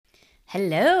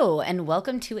Hello, and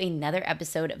welcome to another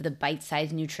episode of the Bite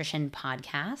Size Nutrition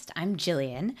Podcast. I'm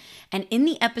Jillian, and in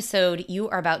the episode you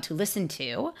are about to listen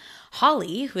to,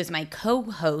 Holly, who is my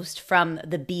co-host from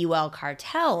the Be Well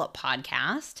Cartel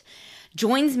podcast,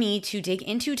 joins me to dig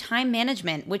into time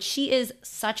management, which she is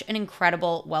such an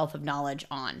incredible wealth of knowledge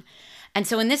on. And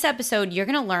so in this episode, you're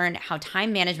going to learn how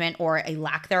time management or a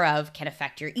lack thereof can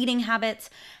affect your eating habits,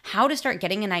 how to start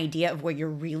getting an idea of where you're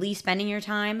really spending your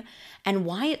time, and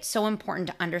why it's so important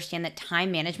to understand that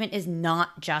time management is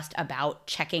not just about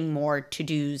checking more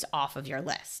to-dos off of your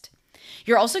list.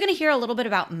 You're also going to hear a little bit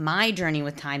about my journey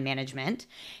with time management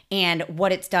and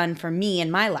what it's done for me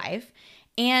in my life.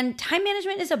 And time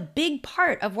management is a big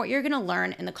part of what you're going to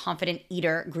learn in the Confident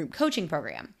Eater group coaching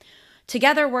program.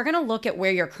 Together, we're going to look at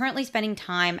where you're currently spending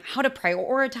time, how to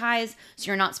prioritize so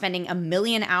you're not spending a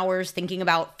million hours thinking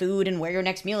about food and where your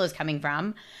next meal is coming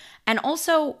from. And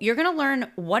also, you're going to learn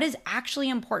what is actually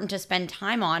important to spend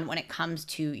time on when it comes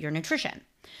to your nutrition.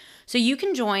 So you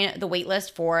can join the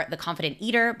waitlist for the Confident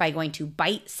Eater by going to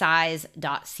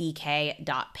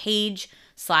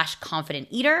bitesize.ck.page/Confident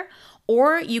Eater,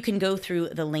 or you can go through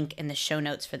the link in the show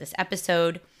notes for this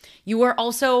episode. You are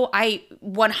also, I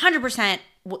 100%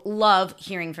 love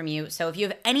hearing from you. So if you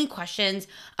have any questions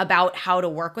about how to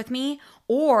work with me,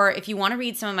 or if you want to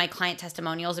read some of my client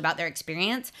testimonials about their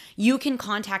experience, you can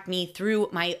contact me through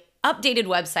my updated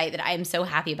website that I am so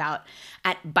happy about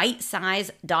at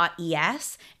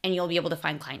bitesize.es, and you'll be able to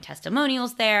find client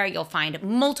testimonials there. You'll find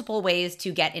multiple ways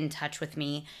to get in touch with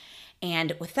me.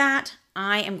 And with that,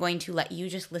 I am going to let you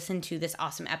just listen to this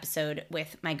awesome episode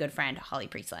with my good friend, Holly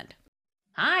Priestland.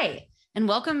 Hi, and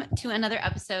welcome to another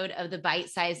episode of the Bite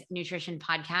Size Nutrition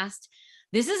Podcast.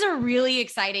 This is a really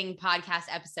exciting podcast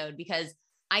episode because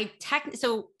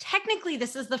technically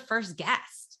this is the first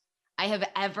guest I have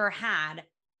ever had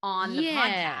on the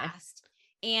podcast.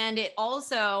 And it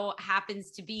also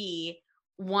happens to be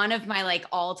one of my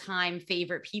all-time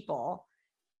favorite people.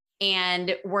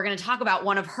 And we're going to talk about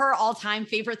one of her all-time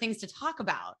favorite things to talk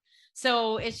about.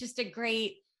 So it's just a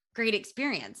great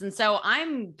experience. And so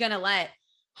I'm going to let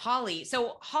Holly.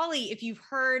 So Holly, if you've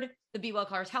heard the Be Well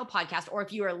Cartel podcast, or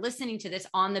if you are listening to this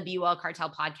on the Be Well Cartel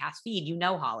podcast feed, you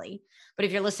know Holly. But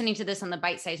if you're listening to this on the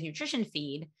Bite Size Nutrition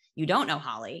feed, you don't know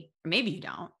Holly, or maybe you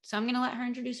don't. So I'm going to let her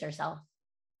introduce herself.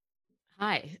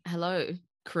 Hi. Hello,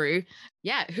 crew.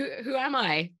 Yeah. Who am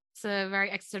I? It's a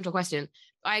very existential question.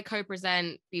 I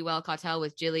co-present Be Well Cartel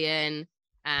with Jillian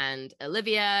and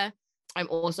Olivia. I'm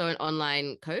also an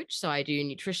online coach. So I do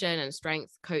nutrition and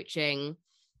strength coaching,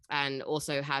 and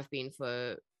also have been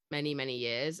for many, many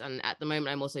years. And at the moment,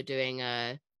 I'm also doing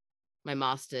my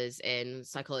master's in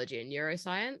psychology and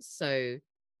neuroscience. So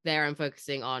there I'm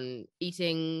focusing on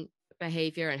eating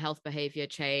behavior and health behavior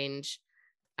change.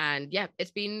 And yeah,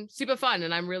 it's been super fun.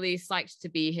 And I'm really psyched to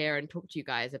be here and talk to you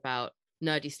guys about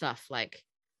nerdy stuff like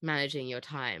managing your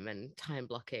time and time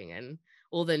blocking and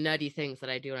all the nerdy things that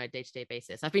I do on a day-to-day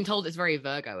basis. I've been told it's very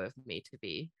Virgo of me to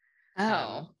be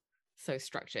so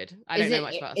structured. I don't know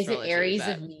much about astrology. Is it Aries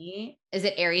of me? Is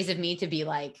it Aries of me to be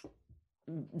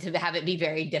to have it be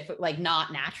very different,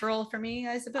 not natural for me,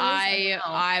 I suppose?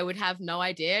 I would have no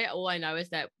idea. All I know is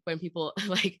that when people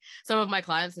some of my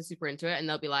clients are super into it, and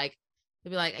they'll be like,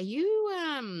 are you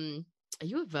a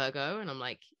Virgo? And I'm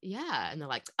like, yeah. And they're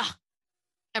like,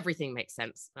 everything makes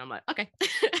sense. And I'm like, okay.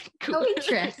 Cool. So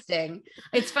interesting.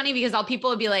 It's funny because people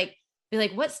would be like,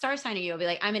 what star sign are you? I'll be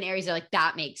like, I'm an Aries. They're like,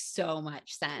 that makes so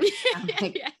much sense. I'm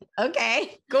like, yeah.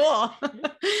 Okay, cool.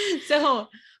 So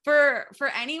for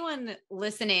anyone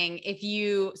listening,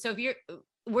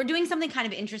 we're doing something kind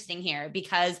of interesting here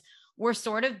because we're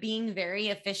sort of being very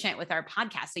efficient with our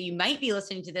podcast. So you might be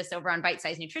listening to this over on Bite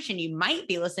Size Nutrition. You might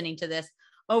be listening to this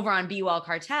over on Be Well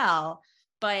Cartel,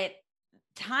 but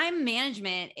time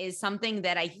management is something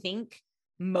that I think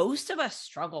most of us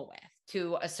struggle with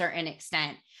to a certain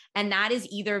extent. And that is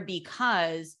either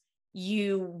because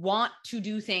you want to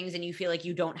do things and you feel like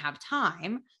you don't have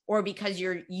time, or because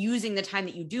you're using the time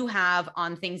that you do have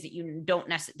on things that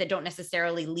that don't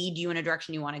necessarily lead you in a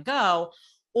direction you want to go,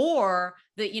 or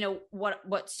that,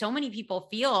 what so many people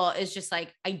feel is just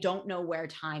like, I don't know where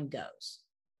time goes,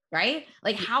 right?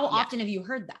 How often have you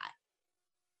heard that?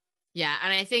 Yeah.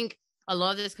 And I think a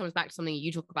lot of this comes back to something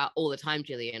you talk about all the time,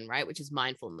 Jillian, right? Which is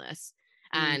mindfulness.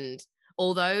 And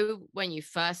although when you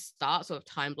first start sort of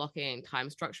time blocking and time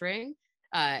structuring,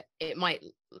 it might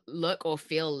look or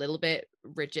feel a little bit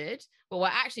rigid, but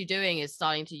what we're actually doing is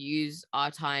starting to use our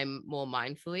time more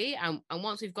mindfully. And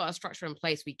once we've got a structure in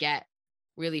place, we get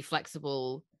really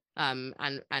flexible and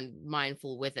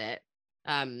mindful with it.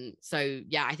 So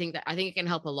yeah, I think it can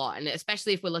help a lot. And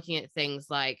especially if we're looking at things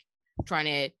like trying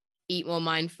to eat more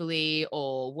mindfully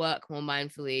or work more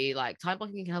mindfully, like time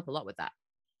blocking can help a lot with that.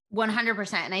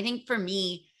 100%. And I think for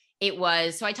me, it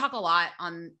was, so I talk a lot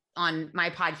on my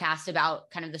podcast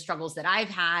about kind of the struggles that I've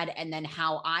had and then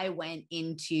how I went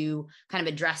into kind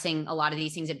of addressing a lot of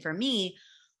these things. And for me,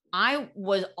 I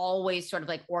was always sort of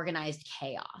like organized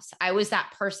chaos. I was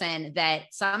that person that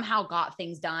somehow got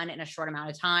things done in a short amount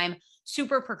of time,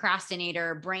 super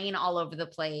procrastinator, brain all over the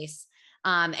place.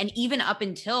 And even up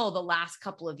until the last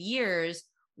couple of years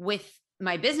with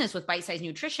my business with Bite Size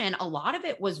Nutrition, a lot of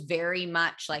it was very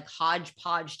much like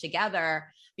hodgepodge together,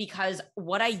 because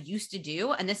what I used to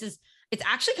do, and it's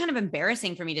actually kind of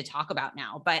embarrassing for me to talk about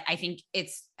now, but I think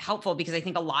it's helpful because I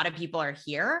think a lot of people are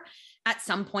here at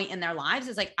some point in their lives.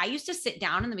 Is like, I used to sit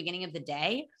down in the beginning of the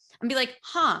day and be like,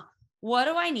 what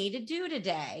do I need to do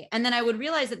today? And then I would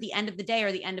realize at the end of the day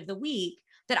or the end of the week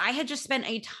that I had just spent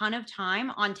a ton of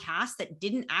time on tasks that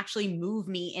didn't actually move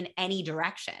me in any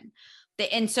direction.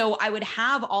 And so I would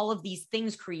have all of these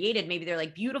things created. Maybe they're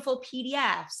like beautiful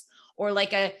PDFs or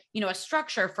like a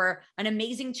structure for an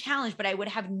amazing challenge, but I would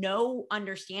have no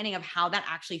understanding of how that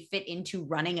actually fit into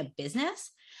running a business.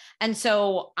 And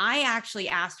so I actually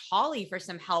asked Holly for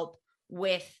some help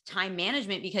with time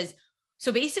management, because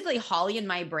so basically Holly in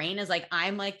my brain is like,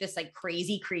 I'm like this like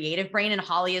crazy creative brain. And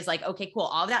Holly is like, okay, cool.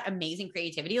 All of that amazing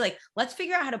creativity, like let's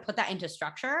figure out how to put that into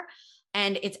structure.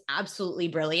 And it's absolutely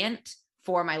brilliant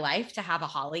for my life to have a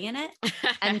Holly in it.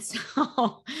 And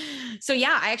so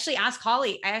yeah, I actually asked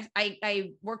Holly,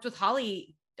 I worked with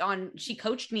Holly she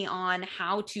coached me on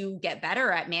how to get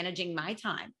better at managing my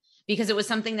time, because it was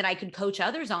something that I could coach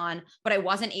others on, but I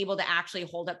wasn't able to actually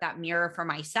hold up that mirror for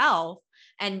myself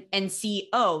and see,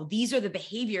 oh, these are the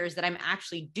behaviors that I'm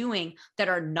actually doing that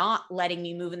are not letting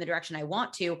me move in the direction I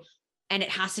want to. And it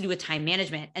has to do with time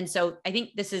management. And so I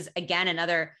think this is, again,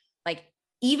 another, like,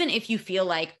 even if you feel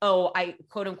like, oh, I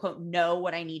quote unquote know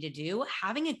what I need to do,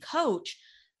 having a coach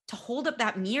to hold up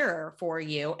that mirror for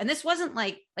you. And this wasn't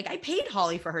like I paid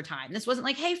Holly for her time. This wasn't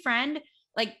like, hey friend,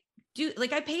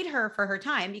 I paid her for her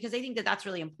time, because I think that that's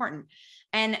really important.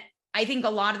 And I think a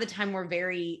lot of the time we're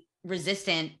very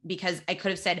resistant, because I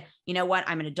could have said, you know what,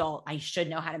 I'm an adult, I should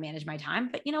know how to manage my time.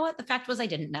 But you know what? The fact was I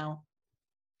didn't know.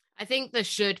 I think the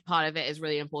should part of it is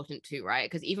really important too, right?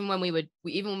 Because even when we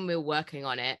were working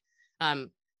on it,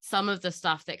 some of the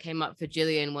stuff that came up for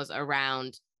Jillian was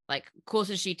around like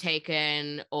courses she'd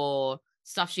taken or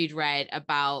stuff she'd read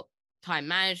about time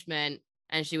management.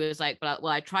 And she was like, well,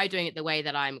 I tried doing it the way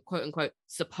that I'm quote unquote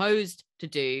supposed to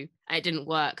do, and it didn't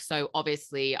work. So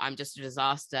obviously I'm just a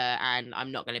disaster and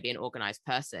I'm not going to be an organized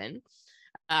person.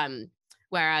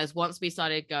 Whereas once we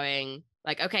started going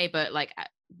like, okay, but like,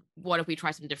 what if we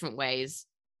try some different ways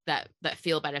that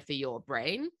feel better for your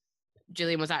brain?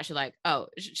 Jillian was actually like, oh,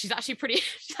 she's actually pretty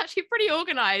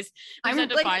organized. I'm trying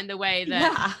to find the way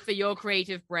that for your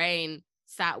creative brain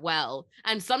sat well.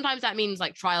 And sometimes that means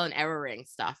like trial and erroring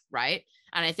stuff, right?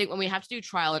 And I think when we have to do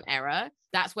trial and error,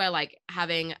 that's where like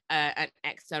having an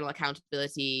external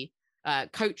accountability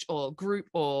coach or group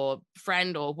or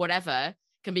friend or whatever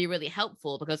can be really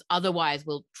helpful, because otherwise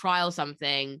we'll trial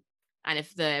something, and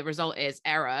if the result is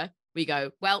error, we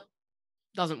go, well,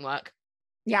 doesn't work.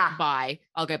 Yeah. Bye.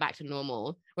 I'll go back to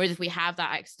normal. Whereas if we have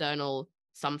that external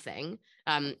something,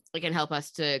 it can help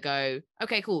us to go,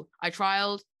 okay, cool. I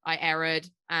trialed, I errored,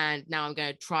 and now I'm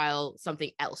going to trial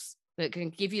something else that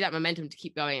can give you that momentum to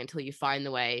keep going until you find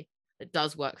the way that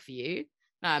does work for you.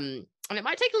 And it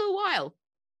might take a little while,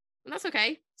 and that's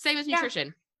okay. Same as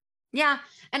nutrition. Yeah.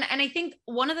 And I think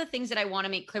one of the things that I want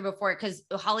to make clear before, because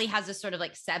Holly has this sort of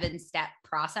like 7-step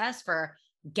process for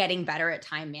getting better at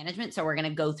time management. So we're going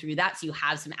to go through that, so you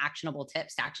have some actionable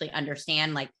tips to actually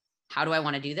understand, like, how do I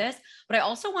want to do this? But I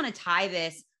also want to tie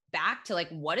this back to like,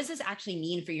 what does this actually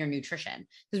mean for your nutrition?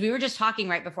 Because we were just talking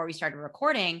right before we started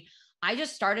recording. I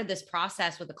just started this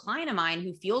process with a client of mine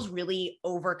who feels really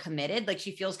overcommitted. Like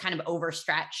she feels kind of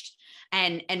overstretched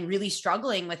and really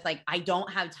struggling with like, I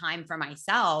don't have time for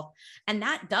myself. And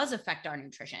that does affect our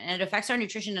nutrition. And it affects our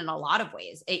nutrition in a lot of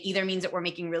ways. It either means that we're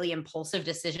making really impulsive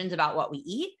decisions about what we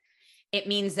eat. It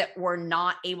means that we're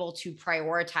not able to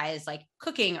prioritize like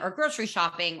cooking or grocery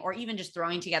shopping or even just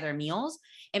throwing together meals.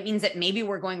 It means that maybe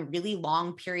we're going really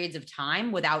long periods of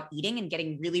time without eating and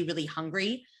getting really, really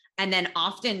hungry. And then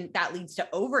often that leads to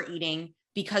overeating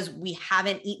because we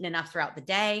haven't eaten enough throughout the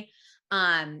day.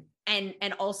 And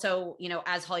also, you know,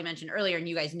 as Holly mentioned earlier, and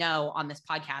you guys know on this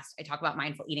podcast, I talk about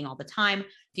mindful eating all the time.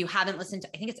 If you haven't listened to,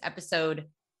 I think it's episode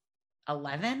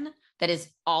 11 that is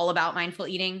all about mindful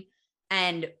eating.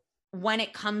 And when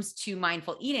it comes to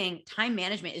mindful eating, time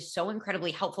management is so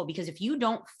incredibly helpful, because if you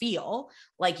don't feel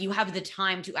like you have the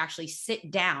time to actually sit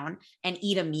down and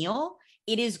eat a meal,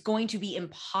 it is going to be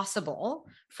impossible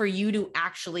for you to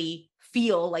actually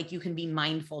feel like you can be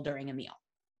mindful during a meal.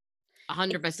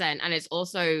 100%. And it's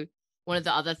also one of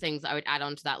the other things I would add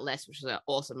on to that list, which is an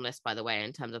awesome list, by the way,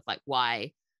 in terms of like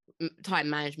why time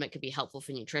management could be helpful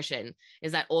for nutrition,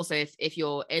 is that also if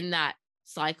you're in that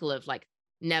cycle of like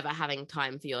never having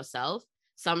time for yourself,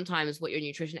 sometimes what your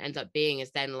nutrition ends up being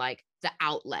is then like the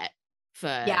outlet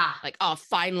for like, oh,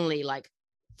 finally, like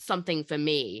something for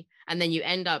me. And then you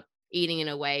end up eating in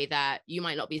a way that you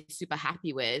might not be super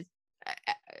happy with,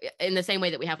 in the same way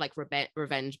that we have like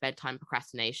revenge bedtime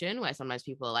procrastination, where sometimes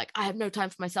people are like, I have no time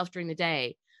for myself during the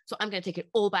day, so I'm going to take it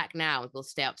all back now. We'll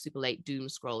stay up super late doom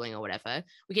scrolling or whatever.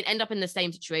 We can end up in the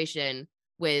same situation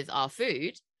with our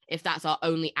food if that's our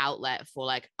only outlet for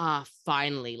like,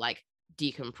 finally, like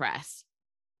decompress.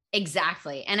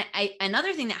 Exactly. And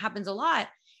another thing that happens a lot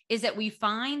is that we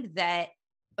find that,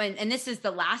 and this is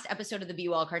the last episode of the Be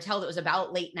Well Cartel that was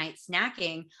about late night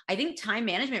snacking, I think time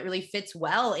management really fits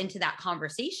well into that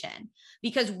conversation,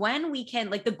 because when we can,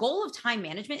 like, the goal of time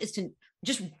management is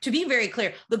to be very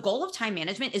clear, the goal of time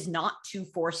management is not to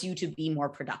force you to be more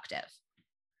productive.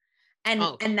 And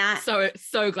that,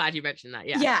 so glad you mentioned that.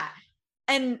 Yeah.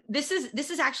 And this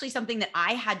is actually something that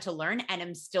I had to learn and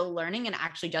am still learning, and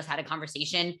actually just had a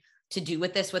conversation to do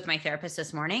with this with my therapist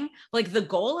this morning. Like, the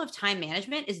goal of time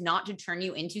management is not to turn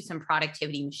you into some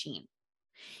productivity machine.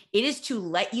 It is to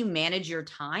let you manage your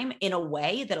time in a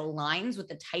way that aligns with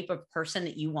the type of person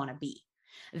that you want to be.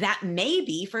 That may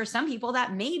be, for some people,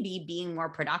 that may be being more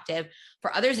productive.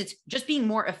 For others, it's just being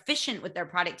more efficient with their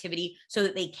productivity so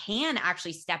that they can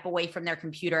actually step away from their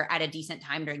computer at a decent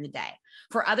time during the day.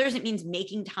 For others, it means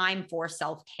making time for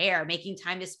self-care, making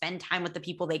time to spend time with the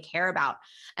people they care about.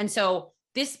 And so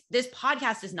this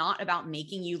podcast is not about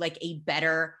making you like a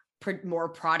better, more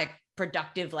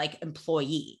productive like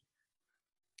employee.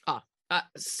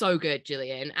 So good,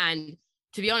 Jillian. And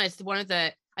to be honest,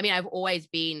 I've always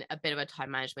been a bit of a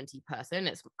time management-y person.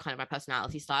 It's kind of my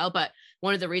personality style. But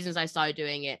one of the reasons I started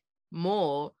doing it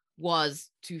more was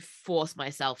to force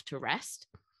myself to rest,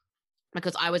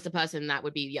 because I was the person that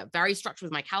would be very structured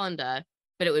with my calendar,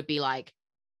 but it would be like,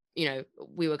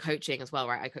 we were coaching as well,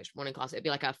 right? I coached morning class. It'd be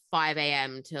like a 5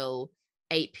 a.m. till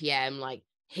 8 p.m. Like,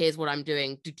 here's what I'm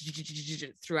doing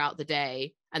throughout the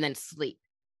day, and then sleep,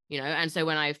 And so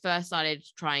when I first started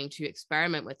trying to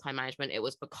experiment with time management, it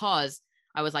was because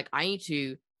I was like, I need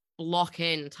to block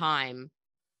in time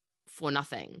for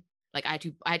nothing. Like, I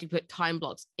had to put time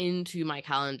blocks into my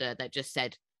calendar that just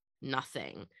said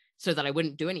nothing, so that I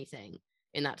wouldn't do anything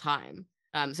in that time.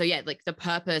 So yeah, like the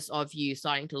purpose of you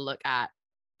starting to look at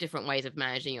different ways of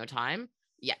managing your time,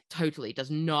 totally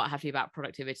does not have to be about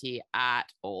productivity at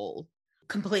all.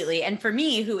 Completely. And for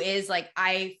me, who is like,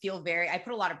 I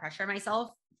put a lot of pressure on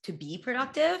myself to be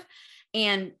productive.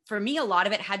 And for me, a lot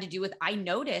of it had to do with, I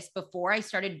noticed before I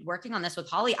started working on this with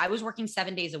Holly, I was working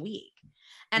 7 days a week,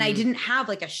 and I didn't have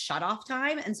like a shut off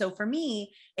time. And so for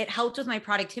me, it helped with my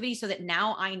productivity, so that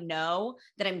now I know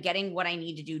that I'm getting what I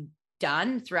need to do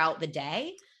done throughout the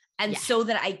day. And so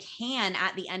that I can,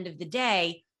 at the end of the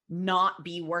day, not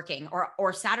be working,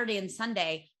 or Saturday and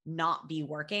Sunday not be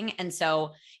working. And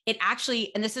so it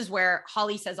actually, and this is where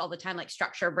Holly says all the time, like,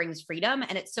 structure brings freedom.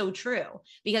 And it's so true,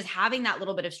 because having that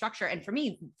little bit of structure, and for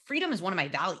me, freedom is one of my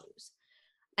values.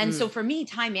 And so for me,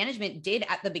 time management did,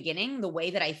 at the beginning, the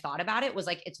way that I thought about it was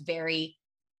like,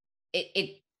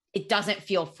 it doesn't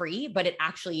feel free, but it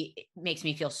makes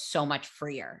me feel so much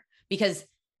freer, because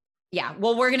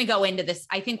we're going to go into this.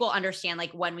 I think we'll understand,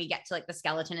 like, when we get to like the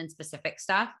skeleton and specific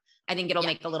stuff, I think it'll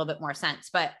make a little bit more sense.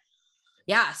 But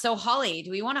so Holly,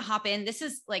 do we want to hop in? This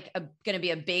is like going to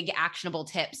be a big actionable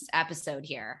tips episode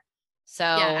here. So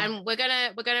and we're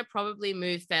gonna probably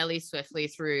move fairly swiftly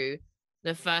through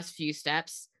the first few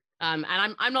steps. And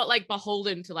I'm not like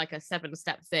beholden to like a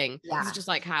 7-step thing. This is just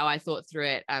like how I thought through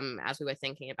it as we were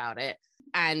thinking about it.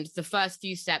 And the first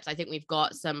few steps, I think we've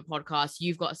got some podcasts,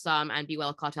 you've got some, and Be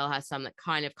Well Cartel has some that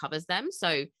kind of covers them.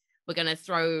 So we're going to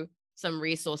throw some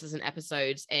resources and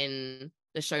episodes in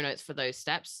the show notes for those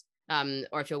steps.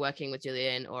 Or if you're working with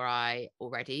Jillian or I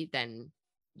already, then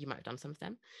you might have done some of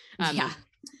them.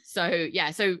 So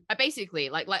I basically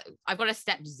like I've got a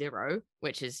step 0,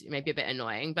 which is maybe a bit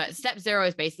annoying, but step 0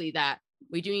 is basically that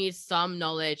we do need some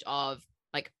knowledge of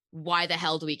like, why the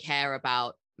hell do we care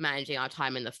about managing our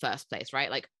time in the first place,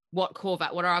 right? Like, what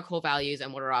are our core values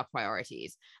and what are our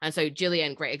priorities? And so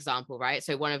Jillian, great example, right?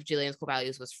 So one of Jillian's core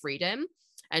values was freedom,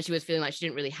 and she was feeling like she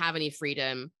didn't really have any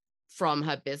freedom from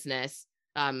her business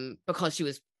because she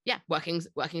was working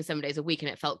 7 days a week,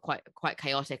 and it felt quite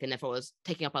chaotic, and therefore was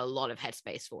taking up a lot of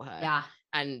headspace for her. Yeah.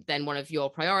 And then one of your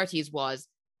priorities was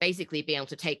basically being able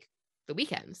to take the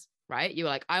weekends, right? You were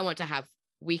like, I want to have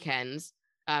weekends.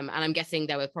 And I'm guessing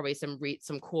there were probably some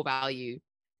core value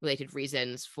related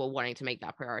reasons for wanting to make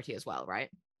that priority as well, right?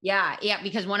 Yeah.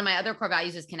 Because one of my other core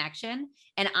values is connection,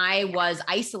 and I was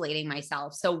isolating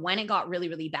myself. So when it got really,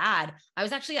 really bad, I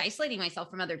was actually isolating myself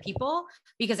from other people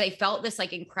because I felt this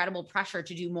like incredible pressure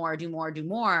to do more,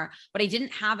 but I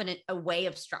didn't have a way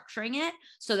of structuring it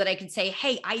so that I could say,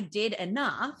 hey, I did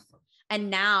enough. And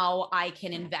now I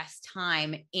can invest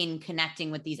time in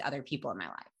connecting with these other people in my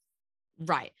life.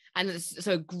 Right. And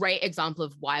so a great example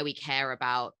of why we care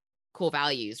about core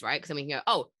values, right? Because then we can go,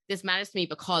 oh, this matters to me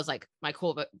because like my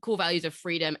core values of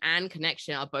freedom and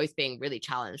connection are both being really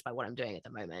challenged by what I'm doing at the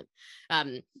moment.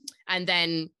 And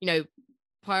then,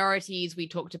 priorities we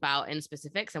talked about in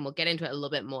specifics, and we'll get into it a little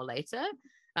bit more later.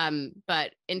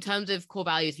 But in terms of core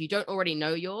values, if you don't already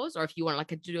know yours, or if you want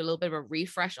to do a little bit of a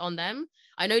refresh on them,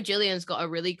 I know Jillian's got a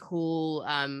really cool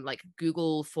like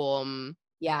Google form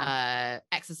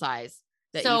exercise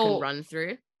that you can run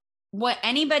through.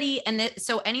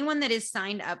 So anyone that is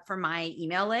signed up for my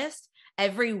email list,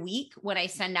 every week when I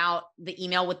send out the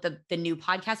email with the new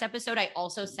podcast episode, I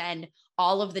also send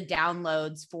all of the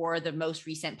downloads for the most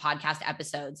recent podcast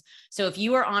episodes. So if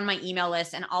you are on my email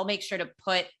list, and I'll make sure to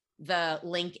put the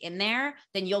link in there,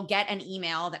 then you'll get an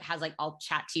email that has like, I'll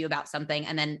chat to you about something.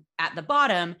 And then at the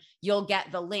bottom, you'll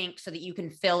get the link so that you can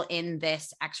fill in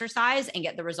this exercise and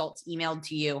get the results emailed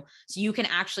to you. So you can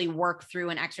actually work through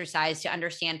an exercise to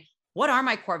understand, what are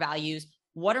my core values?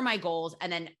 What are my goals?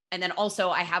 And then also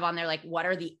I have on there, like, what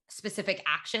are the specific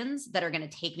actions that are going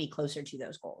to take me closer to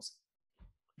those goals?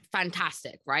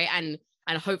 Fantastic. Right. And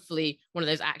hopefully one of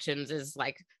those actions is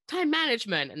like time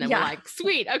management. And then we're like,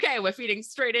 sweet. Okay. We're feeding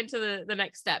straight into the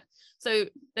next step. So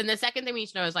then the second thing we need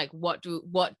to know is like, what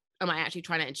am I actually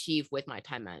trying to achieve with my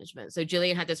time management? So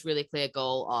Jillian had this really clear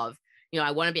goal of,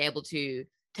 I want to be able to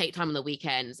take time on the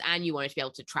weekends, and you wanted to be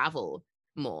able to travel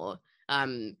more.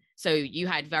 So you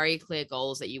had very clear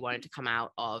goals that you wanted to come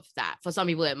out of that. For some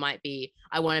people, it might be,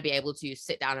 I want to be able to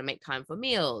sit down and make time for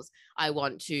meals. I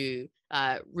want to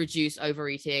reduce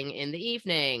overeating in the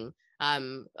evening,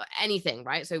 anything,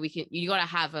 right? So you got to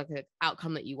have like an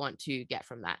outcome that you want to get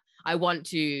from that. I want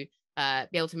to be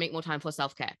able to make more time for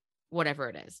self-care, whatever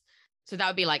it is. So that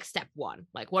would be like step one.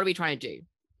 Like, what are we trying to do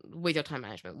with your time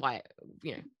management? Why,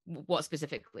 what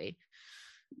specifically?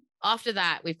 After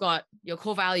that, we've got your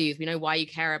core values. We know why you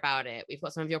care about it. We've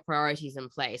got some of your priorities in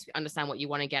place. We understand what you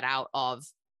want to get out of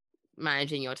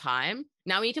managing your time.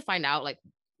 Now we need to find out, like,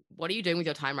 what are you doing with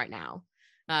your time right now?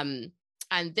 And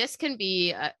this can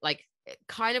be like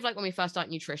kind of like when we first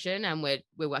start nutrition and we're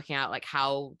working out like,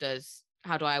 how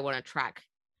do I want to track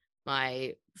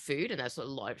my food? And there's a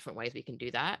lot of different ways we can do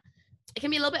that. It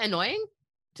can be a little bit annoying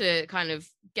to kind of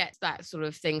get that sort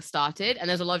of thing started. And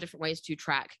there's a lot of different ways to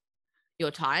track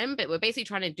your time, but we're basically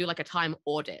trying to do like a time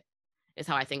audit is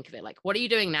how I think of it. Like, what are you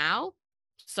doing now,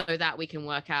 so that we can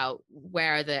work out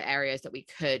where are the areas that we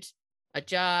could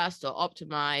adjust or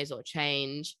optimize or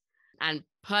change. And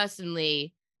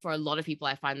personally, for a lot of people,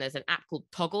 I find there's an app called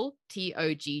Toggl,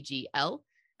 Toggl,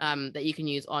 that you can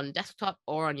use on desktop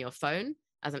or on your phone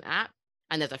as an app.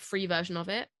 And there's a free version of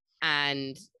it.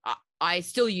 And I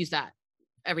still use that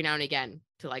every now and again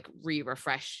to like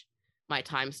refresh my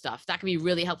time stuff. That can be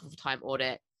really helpful for time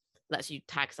audit. Lets you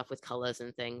tag stuff with colors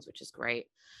and things, which is great.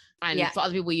 And for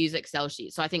other people, we use Excel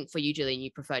sheets. So I think for you, Jillian, you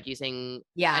preferred using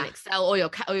an Excel or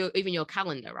even your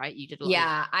calendar, right? You did a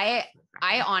lot.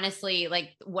 I honestly,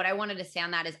 like, what I wanted to say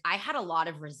on that is I had a lot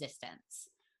of resistance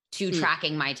to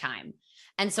tracking my time.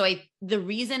 And so the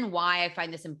reason why I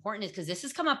find this important is because this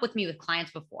has come up with me with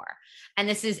clients before. And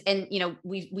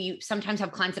we sometimes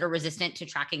have clients that are resistant to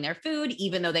tracking their food,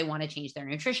 even though they want to change their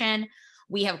nutrition.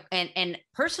 We have, and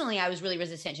personally, I was really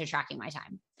resistant to tracking my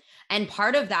time. And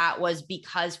part of that was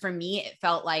because for me, it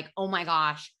felt like, oh my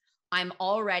gosh, I'm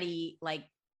already like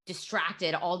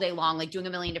distracted all day long, like doing a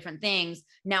million different things.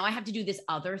 Now I have to do this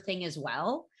other thing as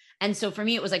well. And so for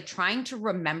me, it was like trying to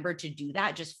remember to do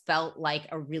that just felt like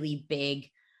a really big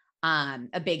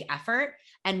effort.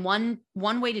 And one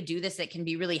way to do this that can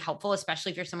be really helpful,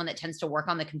 especially if you're someone that tends to work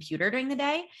on the computer during the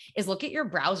day, is look at your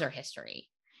browser history.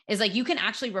 Is like, you can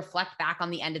actually reflect back on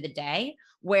the end of the day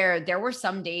where there were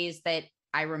some days that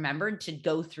I remembered to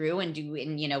go through and do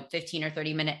in, 15 or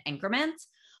 30 minute increments,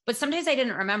 but sometimes I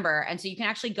didn't remember. And so you can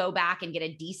actually go back and get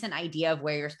a decent idea of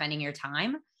where you're spending your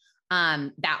time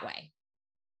that way.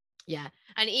 Yeah.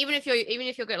 And even if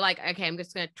you're good, like, okay, I'm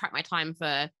just going to track my time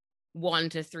for 1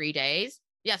 to 3 days.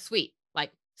 Yeah. Sweet.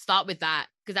 Like, start with that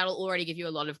because that'll already give you a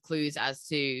lot of clues as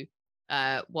to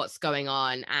what's going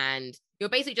on. And you're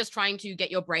basically just trying to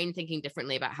get your brain thinking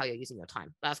differently about how you're using your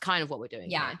time. That's kind of what we're doing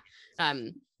here.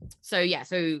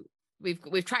 So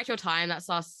we've tracked your time. That's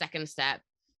our second step.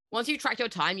 Once you track your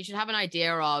time, you should have an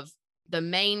idea of the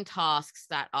main tasks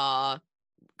that are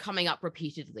coming up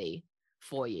repeatedly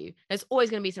for you. There's always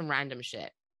going to be some random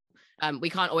shit. We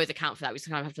can't always account for that. We just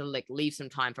kind of have to like leave some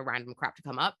time for random crap to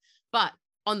come up. But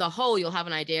on the whole, you'll have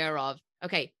an idea of,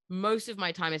 okay, most of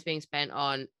my time is being spent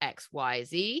on X, Y,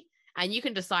 Z. And you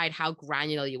can decide how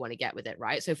granular you want to get with it,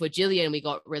 right? So for Jillian, we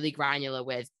got really granular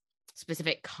with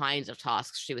specific kinds of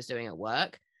tasks she was doing at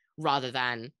work rather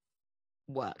than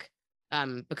work,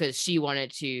 because she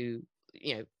wanted to,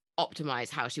 optimize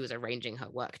how she was arranging her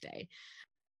workday.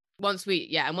 Once we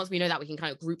know that, we can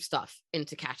kind of group stuff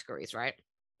into categories, right?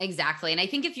 Exactly. And I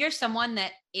think if you're someone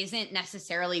that isn't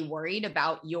necessarily worried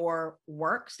about your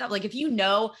work stuff, like if you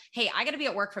know, hey, I got to be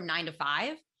at work from 9 to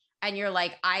 5, and you're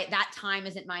like, that time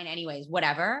isn't mine anyways,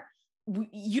 whatever,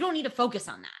 you don't need to focus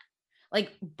on that.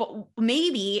 Like, but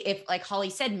maybe if, like Holly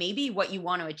said, maybe what you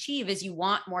want to achieve is you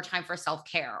want more time for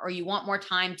self-care, or you want more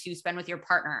time to spend with your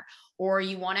partner, or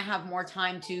you want to have more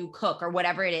time to cook, or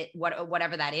whatever it is,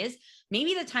 whatever that is.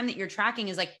 Maybe the time that you're tracking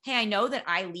is like, hey, I know that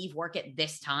I leave work at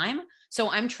this time, so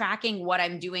I'm tracking what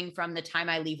I'm doing from the time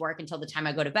I leave work until the time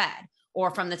I go to bed, or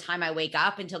from the time I wake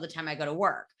up until the time I go to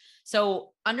work. So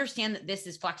understand that this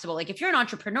is flexible. Like if you're an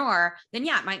entrepreneur, then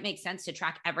yeah, it might make sense to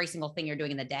track every single thing you're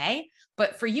doing in the day,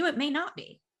 but for you, it may not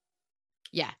be.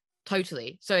 Yeah,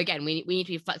 totally. So again, we need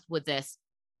to be flexible with this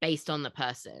based on the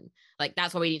person. Like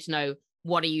that's why we need to know,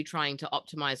 what are you trying to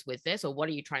optimize with this, or what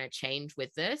are you trying to change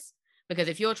with this? Because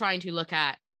if you're trying to look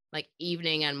at like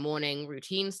evening and morning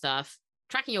routine stuff,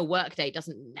 tracking your workday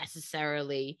doesn't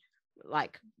necessarily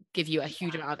like give you a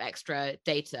huge amount of extra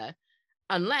data,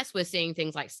 unless we're seeing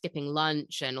things like skipping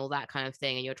lunch and all that kind of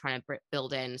thing, and you're trying to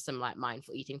build in some like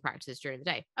mindful eating practices during the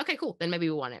day. Okay, cool. Then maybe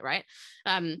we want it, right?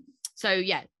 So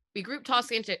yeah, we group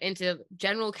tasks into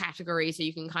general categories so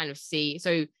you can kind of see. So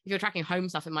if you're tracking home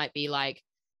stuff, it might be like,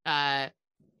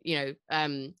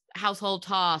 household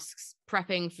tasks,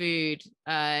 prepping food,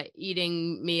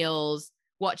 eating meals,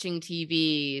 watching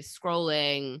TV,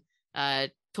 scrolling,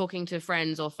 talking to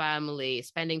friends or family,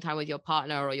 spending time with your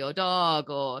partner or your dog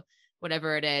or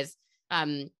whatever it is.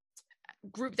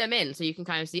 Group them in so you can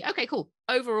kind of see, okay, cool.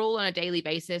 Overall, on a daily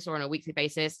basis or on a weekly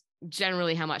basis,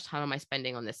 generally how much time am I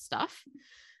spending on this stuff?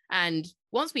 And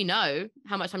once we know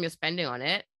how much time you're spending on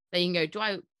it, then you can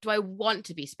go, do I want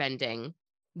to be spending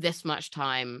this much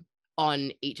time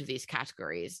on each of these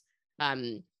categories?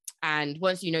 And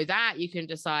once you know that, you can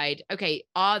decide, okay,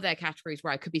 are there categories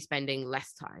where I could be spending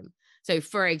less time? So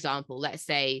for example, let's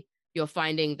say you're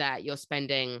finding that you're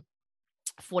spending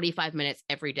 45 minutes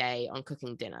every day on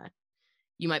cooking dinner.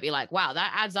 You might be like, wow,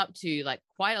 that adds up to like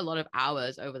quite a lot of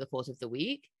hours over the course of the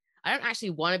week. I don't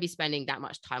actually want to be spending that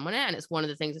much time on it. And it's one of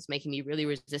the things that's making me really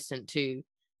resistant to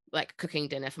like cooking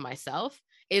dinner for myself.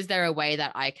 Is there a way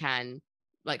that I can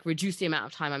like reduce the amount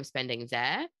of time I'm spending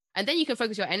there? And then you can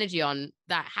focus your energy on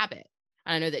that habit.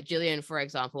 And I know that Jillian, for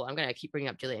example, I'm going to keep bringing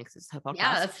up Jillian because it's her podcast.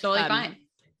 Yeah, that's totally fine.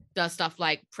 Does stuff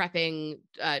like prepping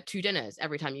 2 dinners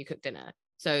every time you cook dinner.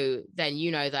 So then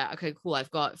you know that, okay, cool,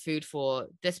 I've got food for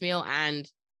this meal and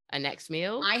a next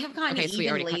meal. I have gotten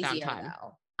even lazier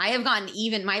though. I have gotten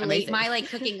even, my like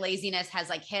cooking laziness has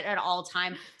like hit at all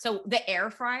time. So the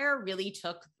air fryer really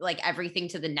took like everything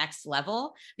to the next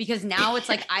level, because now it's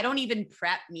like, I don't even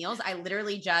prep meals. I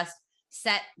literally just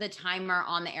set the timer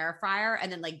on the air fryer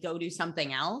and then like go do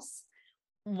something else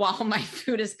while my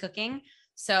food is cooking.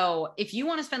 So if you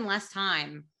want to spend less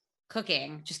time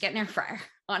cooking, just get an air fryer,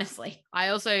 honestly. I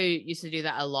also used to do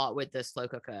that a lot with the slow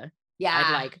cooker. Yeah.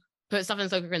 I'd like put stuff in the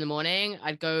slow cooker in the morning.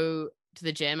 I'd go to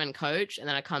the gym and coach, and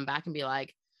then I'd come back and be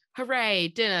like, hooray,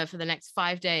 dinner for the next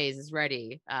 5 days is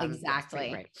ready.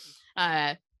 Exactly.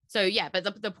 So yeah,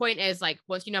 but the point is like,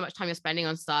 once you know how much time you're spending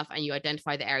on stuff and you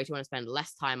identify the areas you want to spend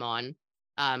less time on,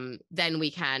 then we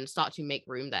can start to make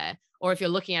room there. Or if you're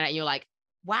looking at it and you're like,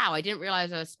 wow, I didn't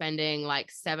realize I was spending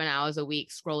like 7 hours a week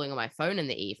scrolling on my phone in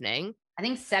the evening. I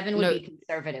think 7 would be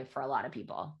conservative for a lot of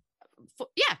people. For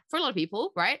a lot of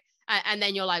people, right? And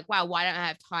then you're like, wow, why don't I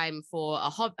have time for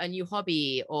a new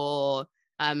hobby or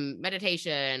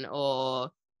meditation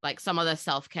or like some other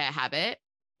self-care habit?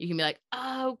 You can be like,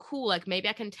 oh, cool. Like maybe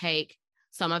I can take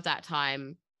some of that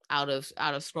time out of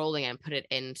scrolling and put it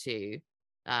into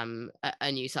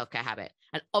a new self-care habit.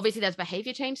 And obviously there's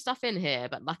behavior change stuff in here,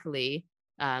 but luckily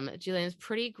Jillian's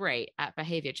pretty great at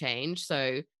behavior change.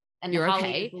 So And you're Holly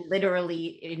okay. is literally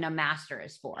in a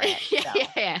master's for it.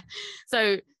 Yeah.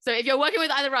 So if you're working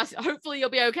with either of us, hopefully you'll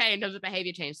be okay in terms of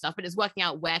behavior change stuff, but it's working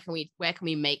out where can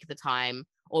we make the time,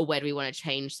 or where do we want to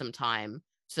change some time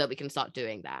so that we can start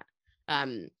doing that.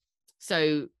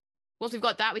 So once we've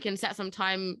got that, we can set some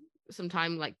time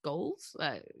like goals.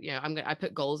 I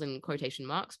put goals in quotation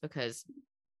marks because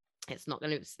it's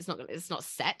not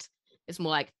set. It's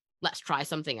more like, let's try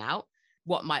something out.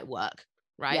 What might work,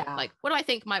 right? Yeah. Like, what do I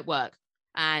think might work?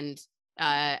 And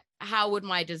how would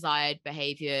my desired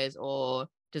behaviors or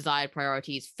desired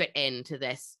priorities fit into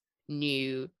this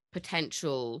new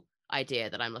potential idea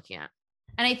that I'm looking at?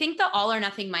 And I think the all or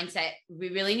nothing mindset, we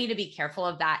really need to be careful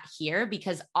of that here,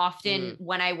 because often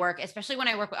when I work, especially when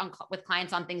I work with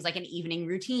clients on things like an evening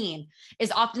routine, is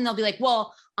often they'll be like,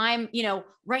 well, I'm,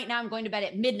 right now I'm going to bed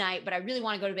at midnight, but I really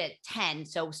want to go to bed at 10.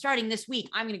 So starting this week,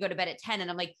 I'm going to go to bed at 10.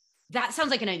 And I'm like, that sounds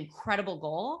like an incredible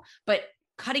goal, but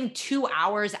cutting 2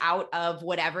 hours out of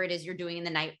whatever it is you're doing in the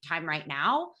nighttime right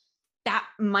now, that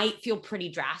might feel pretty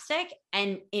drastic.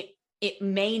 And it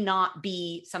may not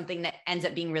be something that ends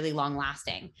up being really long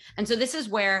lasting. And so this is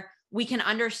where we can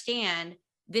understand,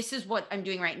 this is what I'm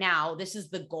doing right now. This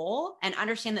is the goal, and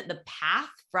understand that the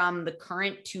path from the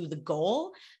current to the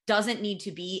goal doesn't need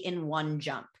to be in one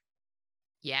jump.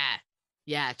 Yeah,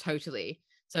 totally.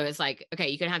 So it's like, okay,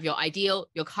 you can have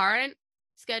your current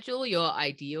schedule, your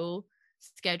ideal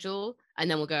schedule, and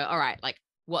then we'll go, all right, like,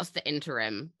 what's the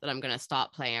interim that I'm going to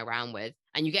start playing around with?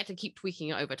 And you get to keep tweaking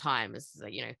it over time. It's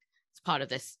like, it's part of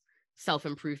this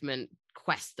self-improvement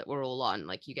quest that we're all on.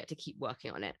 Like, you get to keep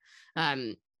working on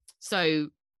it. So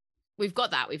we've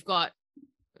got that. We've got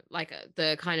like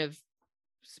the kind of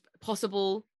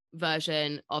possible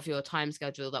version of your time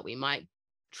schedule that we might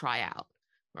try out,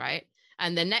 right?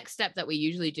 And the next step that we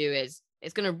usually do is,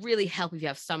 it's going to really help if you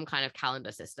have some kind of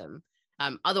calendar system.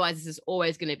 Otherwise, this is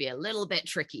always going to be a little bit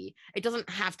tricky. It doesn't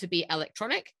have to be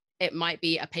electronic. It might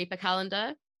be a paper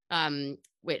calendar,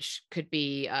 which could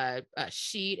be a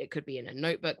sheet. It could be in a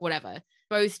notebook, whatever.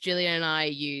 Both Jillian and I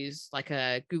use like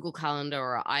a Google Calendar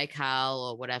or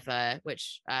iCal or whatever,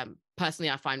 which personally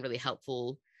I find really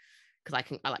helpful because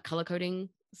I like color coding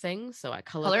things. So I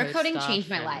color coding changed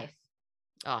my life.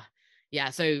 Oh, yeah.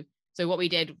 So what we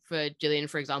did for Jillian,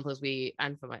 for example, is I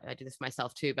do this for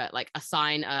myself too, but like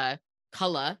assign a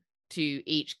color to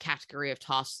each category of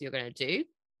tasks you're going to do,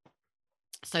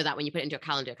 so that when you put it into your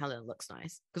calendar looks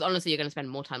nice. Because honestly, you're going to spend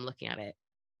more time looking at it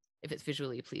if it's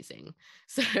visually pleasing.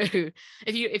 So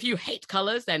if you hate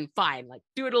colors, then fine, like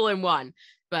do it all in one.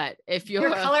 But if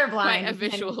you're colorblind, a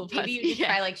visual person, maybe you just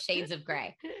try like shades of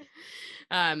gray.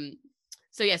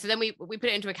 So then we put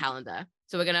it into a calendar.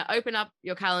 So we're going to open up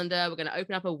your calendar. We're going to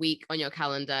open up a week on your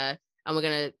calendar, and we're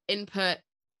going to input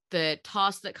the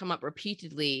tasks that come up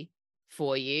repeatedly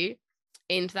for you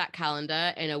into that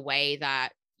calendar in a way that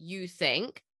you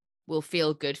think will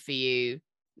feel good for you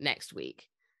next week,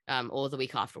 or the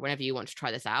week after, whenever you want to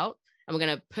try this out. And we're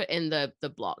going to put in the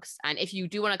blocks. And if you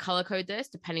do want to color code this,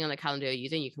 depending on the calendar you're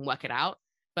using, you can work it out.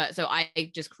 But so I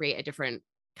just create a different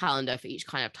calendar for each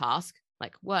kind of task,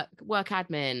 like work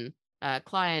admin,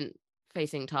 client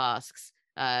facing tasks,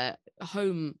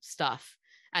 home stuff.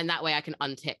 And that way I can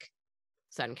untick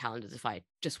certain calendars if I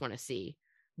just want to see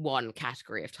one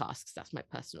category of tasks. That's my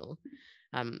personal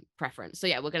preference. So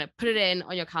yeah, we're going to put it in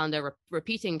on your calendar,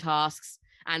 repeating tasks.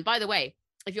 And by the way,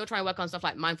 if you're trying to work on stuff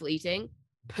like mindful eating,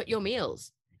 put your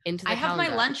meals into the calendar. I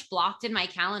have my lunch blocked in my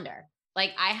calendar.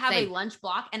 Like I have a lunch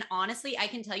block. And honestly, I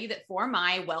can tell you that for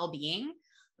my well-being,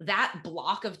 that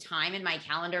block of time in my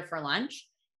calendar for lunch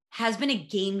has been a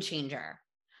game changer,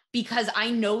 because I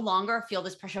no longer feel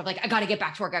this pressure of like, I got to get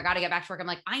back to work. I'm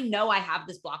like, I know I have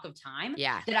this block of time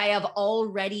that I have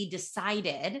already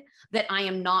decided that I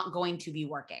am not going to be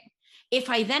working. If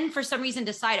I then for some reason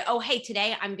decide, oh, hey,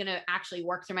 today I'm going to actually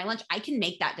work through my lunch, I can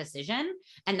make that decision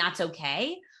and that's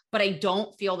okay. But I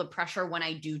don't feel the pressure when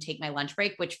I do take my lunch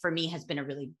break, which for me has been a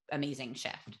really amazing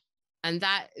shift. And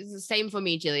that is the same for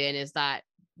me, Jillian, is that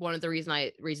one of the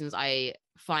reasons I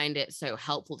find it so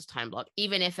helpful to time block,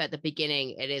 even if at the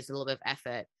beginning it is a little bit of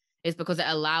effort, is because it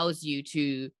allows you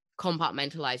to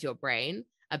compartmentalize your brain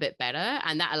a bit better.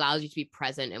 And that allows you to be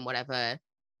present in whatever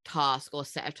task or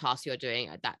set of tasks you're doing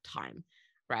at that time.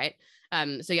 Right.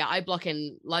 So yeah, I block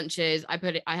in lunches. I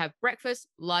have breakfast,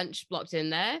 lunch blocked in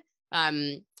there.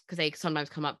 Because they sometimes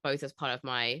come up both as part of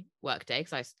my work day,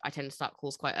 because I tend to start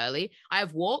calls quite early. I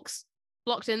have walks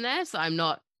blocked in there, so I'm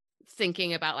not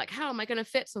thinking about like, how am I going to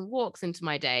fit some walks into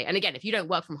my day? And again, if you don't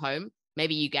work from home,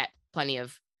 maybe you get plenty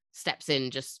of steps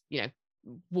in just,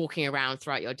 walking around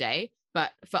throughout your day.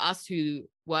 But for us who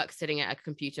work sitting at a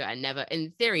computer and never,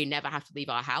 in theory, never have to leave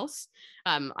our house.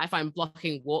 I find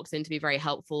blocking walks in to be very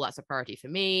helpful. That's a priority for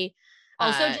me.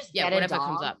 Also, just get a whatever dog.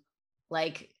 comes up.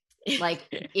 Like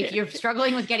if you're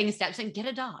struggling with getting steps in, get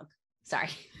a dog. Sorry.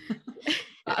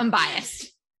 I'm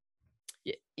biased.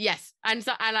 Yes. And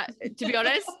so, to be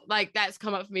honest, like that's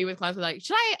come up for me with clients who are like,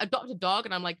 should I adopt a dog?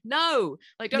 And I'm like, no,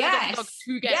 like don't adopt a dog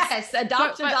to get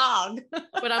adopt a dog.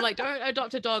 But I'm like, don't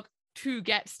adopt a dog to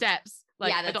get steps.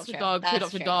 Like adopt a dog to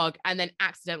adopt a dog and then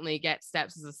accidentally get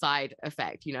steps as a side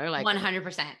effect, you know, like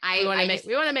 100%. We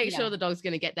want to make sure the dog's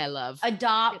going to get their love.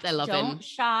 Adopt, their love don't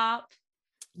shop.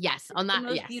 Yes, on that. The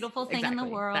most beautiful thing in the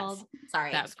world.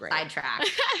 Sorry, that's great. Sidetrack.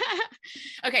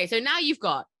 Okay, so now you've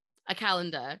got a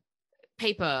calendar,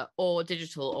 paper or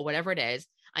digital or whatever it is,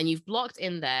 and you've blocked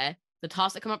in there the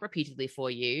tasks that come up repeatedly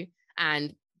for you,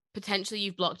 and potentially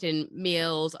you've blocked in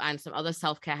meals and some other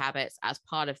self-care habits as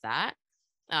part of that,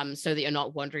 so that you're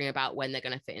not wondering about when they're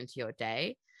going to fit into your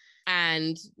day.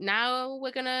 And now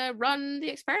we're going to run the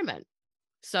experiment.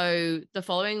 So the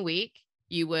following week,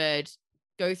 you would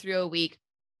go through a week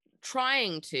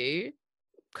trying to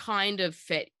kind of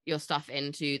fit your stuff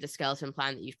into the skeleton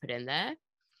plan that you've put in there.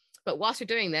 But whilst you're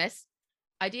doing this,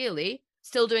 ideally,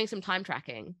 still doing some time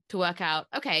tracking to work out,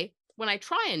 okay, when I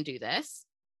try and do this,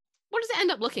 what does it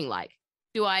end up looking like?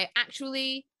 Do I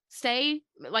actually stay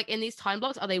like in these time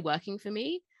blocks? Are they working for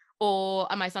me?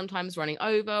 Or am I sometimes running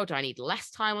over? Or do I need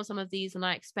less time on some of these than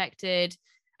I expected?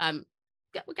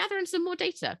 We're gathering some more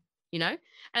data, you know? And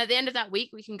at the end of that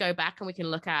week, we can go back and we can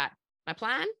look at my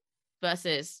plan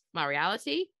versus my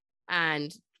reality.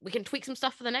 And we can tweak some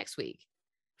stuff for the next week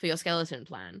for your skeleton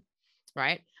plan,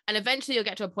 right? And eventually you'll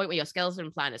get to a point where your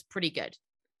skeleton plan is pretty good.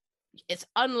 It's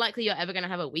unlikely you're ever going to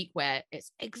have a week where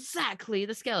it's exactly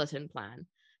the skeleton plan.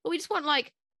 But we just want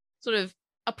like sort of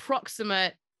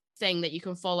approximate thing that you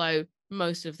can follow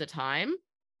most of the time.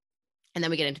 And then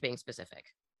we get into being specific.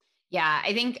 Yeah,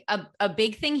 I think a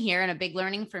big thing here and a big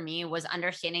learning for me was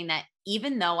understanding that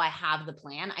even though I have the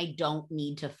plan, I don't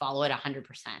need to follow it 100%.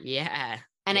 Yeah.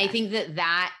 And I think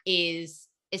that is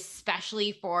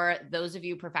especially for those of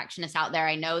you perfectionists out there.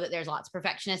 I know that there's lots of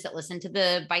perfectionists that listen to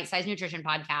the Bite Size Nutrition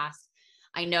podcast.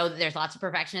 I know that there's lots of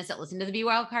perfectionists that listen to the Be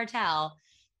Well Cartel.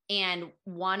 And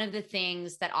one of the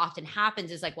things that often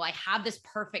happens is like, well, I have this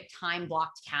perfect time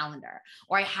blocked calendar,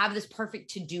 or I have this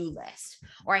perfect to-do list,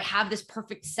 or I have this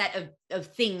perfect set of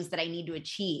things that I need to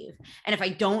achieve. And if I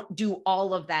don't do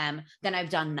all of them, then I've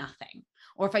done nothing.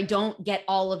 Or if I don't get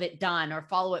all of it done or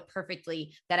follow it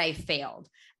perfectly, that I failed.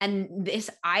 And this,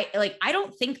 I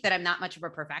don't think that I'm that much of a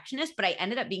perfectionist, but I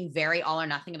ended up being very all or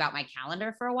nothing about my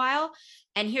calendar for a while.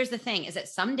 And here's the thing is that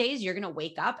some days you're going to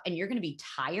wake up and you're going to be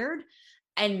tired.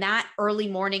 And that early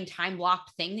morning time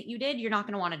blocked thing that you did, you're not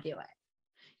going to want to do it.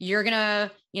 You're going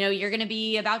to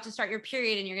be about to start your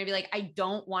period and you're going to be like, I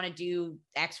don't want to do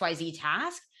XYZ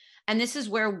task. And this is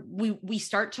where we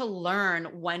start to learn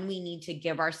when we need to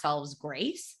give ourselves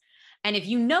grace. And if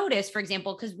you notice, for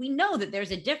example, because we know that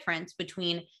there's a difference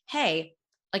between, hey,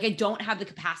 like I don't have the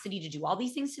capacity to do all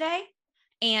these things today.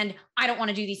 And I don't want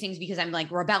to do these things because I'm like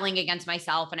rebelling against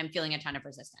myself and I'm feeling a ton of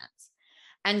resistance.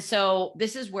 And so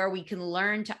this is where we can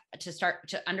learn to start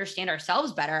to understand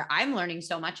ourselves better. I'm learning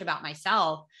so much about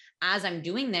myself as I'm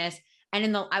doing this.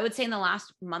 And I would say in the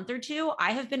last month or two,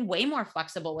 I have been way more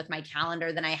flexible with my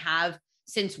calendar than I have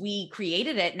since we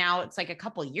created it. Now it's like a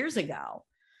couple of years ago.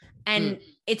 And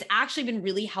it's actually been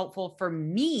really helpful for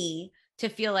me to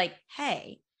feel like,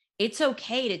 hey, it's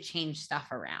okay to change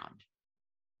stuff around.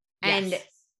 And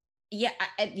yeah,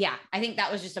 I think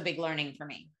that was just a big learning for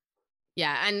me.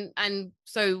 Yeah. And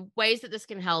so ways that this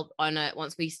can help on it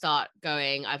once we start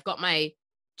going, I've got my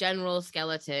general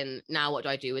skeleton. Now what do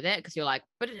I do with it? Because you're like,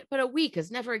 but a week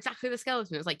is never exactly the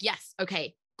skeleton. It's like, yes.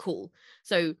 Okay, cool.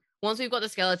 So once we've got the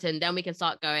skeleton, then we can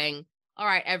start going, all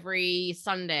right, every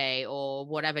Sunday or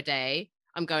whatever day,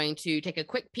 I'm going to take a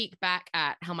quick peek back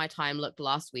at how my time looked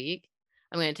last week.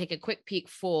 I'm going to take a quick peek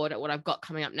forward at what I've got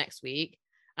coming up next week.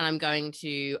 And I'm going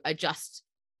to adjust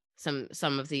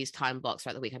some of these time blocks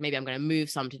throughout the week. Maybe I'm going to move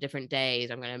some to different days.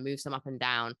 I'm going to move some up and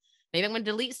down. Maybe I'm going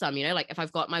to delete some, like if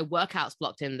I've got my workouts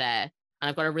blocked in there and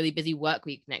I've got a really busy work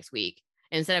week next week,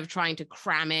 instead of trying to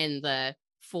cram in the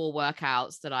 4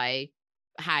 workouts that I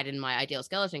had in my ideal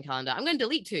skeleton calendar, I'm going to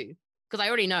delete 2 because I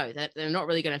already know that they're not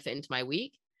really going to fit into my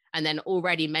week. And then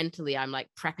already mentally, I'm like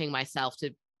prepping myself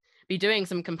to be doing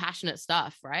some compassionate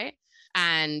stuff, right?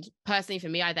 And personally for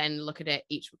me, I then look at it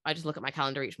I just look at my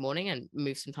calendar each morning and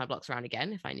move some time blocks around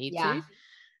again if I need to.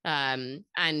 And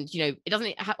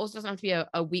it also doesn't have to be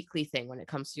a weekly thing when it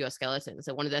comes to your skeleton.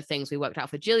 So one of the things we worked out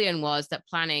for Jillian was that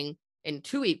planning in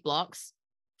 2-week blocks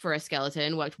for a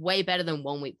skeleton worked way better than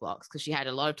 1 week blocks because she had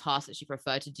a lot of tasks that she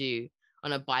preferred to do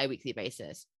on a bi-weekly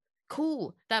basis.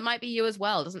 Cool. That might be you as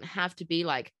well. It doesn't have to be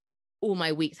like all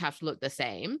my weeks have to look the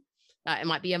same. It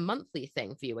might be a monthly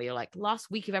thing for you where you're like,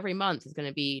 last week of every month is going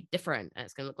to be different and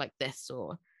it's going to look like this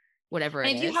or whatever it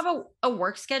is. And if you have a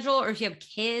work schedule, or if you have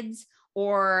kids,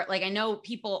 or like I know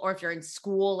people, or if you're in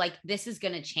school, like this is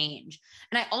going to change.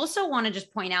 And I also want to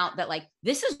just point out that like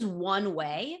this is one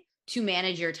way to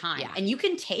manage your time. And you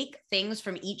can take things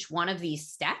from each one of these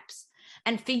steps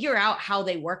and figure out how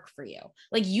they work for you.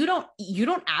 Like you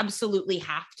don't absolutely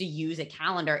have to use a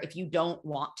calendar if you don't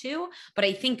want to. But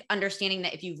I think understanding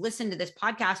that if you've listened to this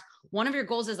podcast, one of your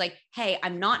goals is like, hey,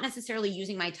 I'm not necessarily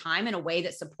using my time in a way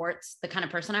that supports the kind of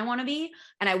person I want to be.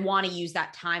 And I want to use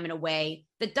that time in a way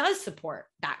that does support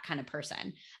that kind of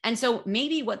person. And so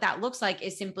maybe what that looks like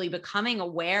is simply becoming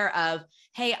aware of,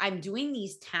 hey, I'm doing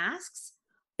these tasks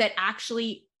that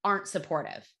actually aren't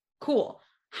supportive. Cool.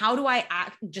 How do I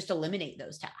just eliminate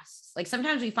those tasks? Like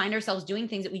sometimes we find ourselves doing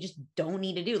things that we just don't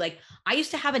need to do. Like I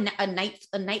used to have a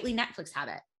nightly Netflix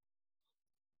habit.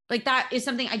 Like that is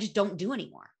something I just don't do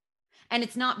anymore. And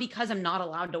it's not because I'm not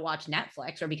allowed to watch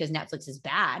Netflix or because Netflix is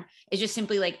bad. It's just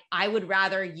simply like, I would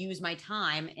rather use my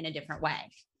time in a different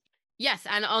way. Yes.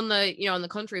 And on the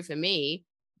contrary for me,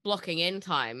 blocking in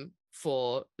time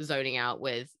for zoning out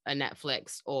with a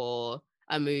Netflix or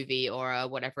a movie or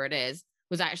whatever it is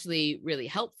was actually really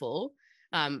helpful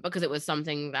because it was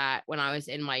something that when I was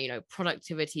in my,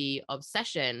 productivity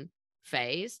obsession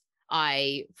phase,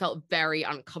 I felt very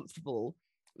uncomfortable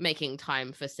making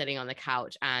time for sitting on the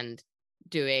couch and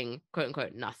doing quote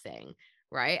unquote nothing.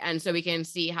 Right. And so we can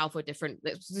see how this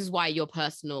is why your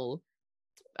personal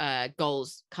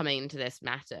goals coming into this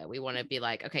matter. We want to be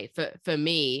like, okay, for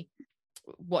me,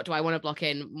 what do I want to block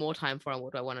in more time for and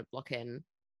what do I want to block in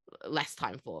less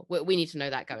time for? We need to know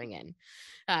that going in.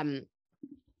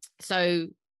 So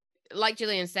like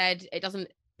Gillian said, it doesn't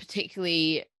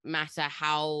particularly matter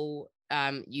how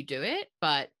you do it,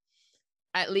 but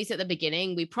at least at the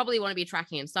beginning, we probably want to be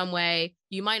tracking in some way.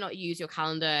 You might not use your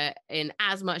calendar in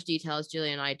as much detail as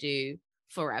Gillian and I do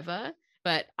forever,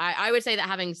 but I would say that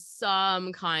having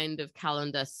some kind of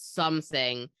calendar,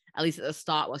 something, at least at the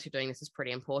start whilst you're doing this, is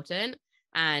pretty important.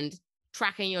 And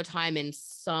tracking your time in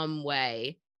some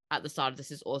way at the start of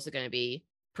this is also going to be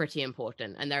pretty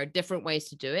important. And there are different ways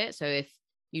to do it. So if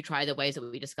you try the ways that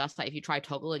we discussed, like if you try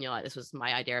Toggl and you're like, this was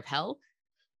my idea of hell,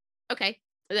 okay,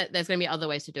 there's going to be other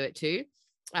ways to do it too.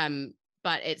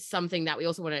 But it's something that we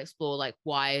also want to explore, like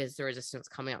why is the resistance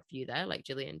coming up for you there, like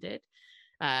Gillian did,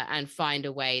 and find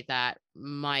a way that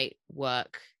might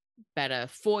work better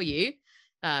for you,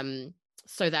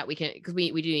 so that we can, because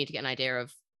we do need to get an idea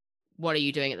of what are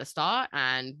you doing at the start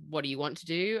and what do you want to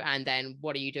do, and then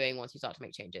what are you doing once you start to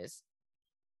make changes.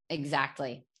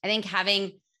 Exactly. I think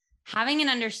having an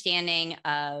understanding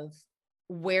of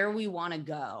where we want to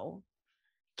go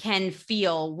can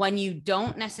feel, when you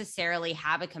don't necessarily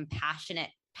have a compassionate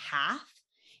path,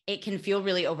 it can feel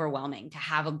really overwhelming to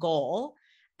have a goal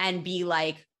and be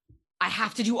like, I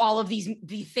have to do all of these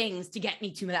things to get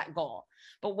me to that goal.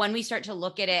 But when we start to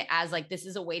look at it as like, this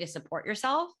is a way to support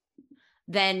yourself,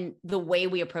 then the way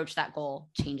we approach that goal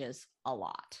changes a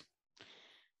lot.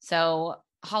 So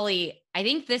Holly, I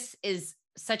think this is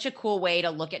such a cool way to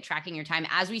look at tracking your time.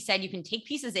 As we said, you can take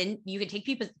pieces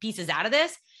out of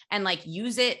this and like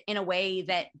use it in a way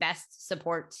that best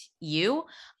supports you.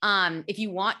 If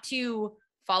you want to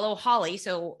follow Holly,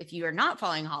 so if you are not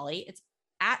following Holly, it's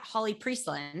at Holly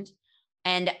Priestland,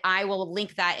 and I will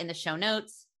link that in the show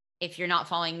notes. If you're not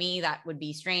following me, that would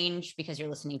be strange because you're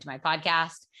listening to my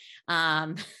podcast.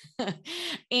 And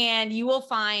you will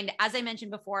find, as I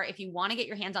mentioned before, if you want to get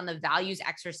your hands on the values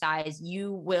exercise,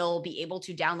 you will be able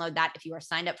to download that if you are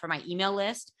signed up for my email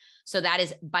list. So that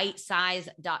is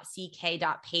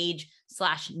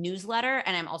bitesize.ck.page/newsletter.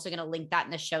 And I'm also going to link that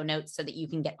in the show notes so that you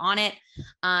can get on it.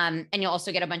 And you'll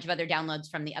also get a bunch of other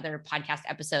downloads from the other podcast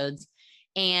episodes.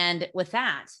 And with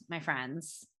that, my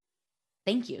friends,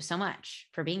 thank you so much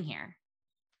for being here.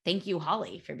 Thank you,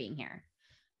 Holly, for being here.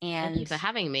 And thank you for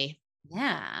having me.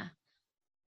 Yeah.